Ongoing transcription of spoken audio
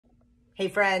Hey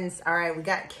friends, all right, we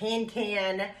got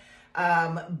KanCan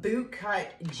boot cut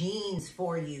jeans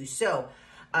for you. So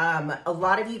a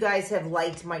lot of you guys have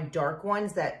liked my dark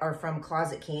ones that are from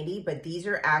Closet Candy, but these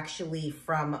are actually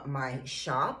from my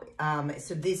shop.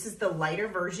 So this is the lighter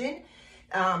version.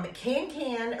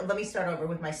 KanCan, let me start over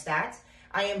with my stats.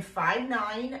 I am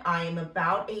 5'9", I am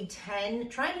about a 10,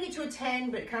 trying to get to a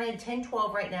 10, but kind of 10,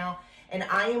 12 right now. And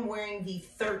I am wearing the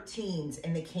 13s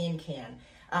in the KanCan.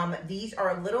 These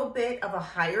are a little bit of a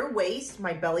higher waist.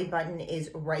 My belly button is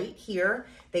right here.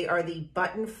 They are the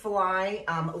button fly,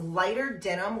 lighter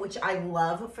denim, which I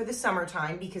love for the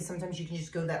summertime because sometimes you can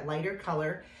just go that lighter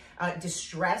color,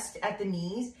 distressed at the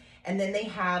knees. And then they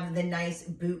have the nice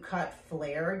boot cut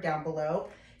flare down below.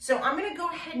 So I'm gonna go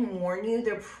ahead and warn you,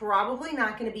 they're probably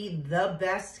not gonna be the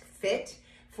best fit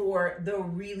for the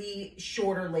really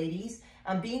shorter ladies.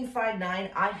 Being 5'9",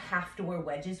 I have to wear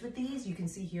wedges with these. You can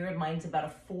see here, mine's about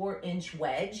a 4-inch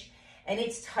wedge and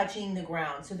it's touching the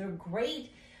ground. So they're great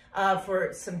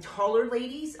for some taller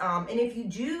ladies. And if you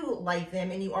do like them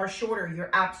and you are shorter,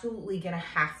 you're absolutely gonna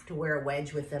have to wear a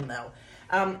wedge with them though.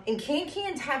 And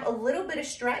KanCans have a little bit of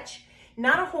stretch,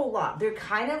 not a whole lot. They're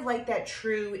kind of like that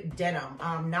true denim,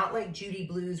 not like Judy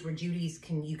Blues where Judy's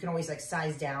you can always like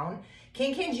size down.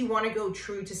 KanCans, you wanna go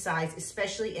true to size,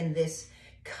 especially in this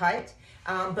cut.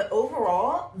 But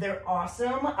overall, they're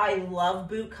awesome. I love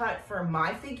boot cut for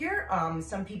my figure.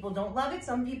 Some people don't love it.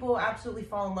 Some people absolutely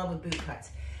fall in love with boot cuts.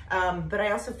 But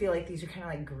I also feel like these are kind of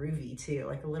like groovy too,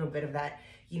 like a little bit of that,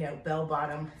 you know, bell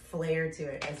bottom flair to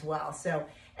it as well. So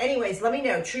anyways, let me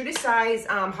know, true to size,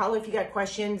 holla if you got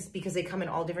questions because they come in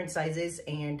all different sizes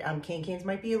and KanCans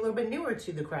might be a little bit newer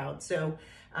to the crowd. So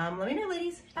let me know,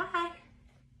 ladies. Bye.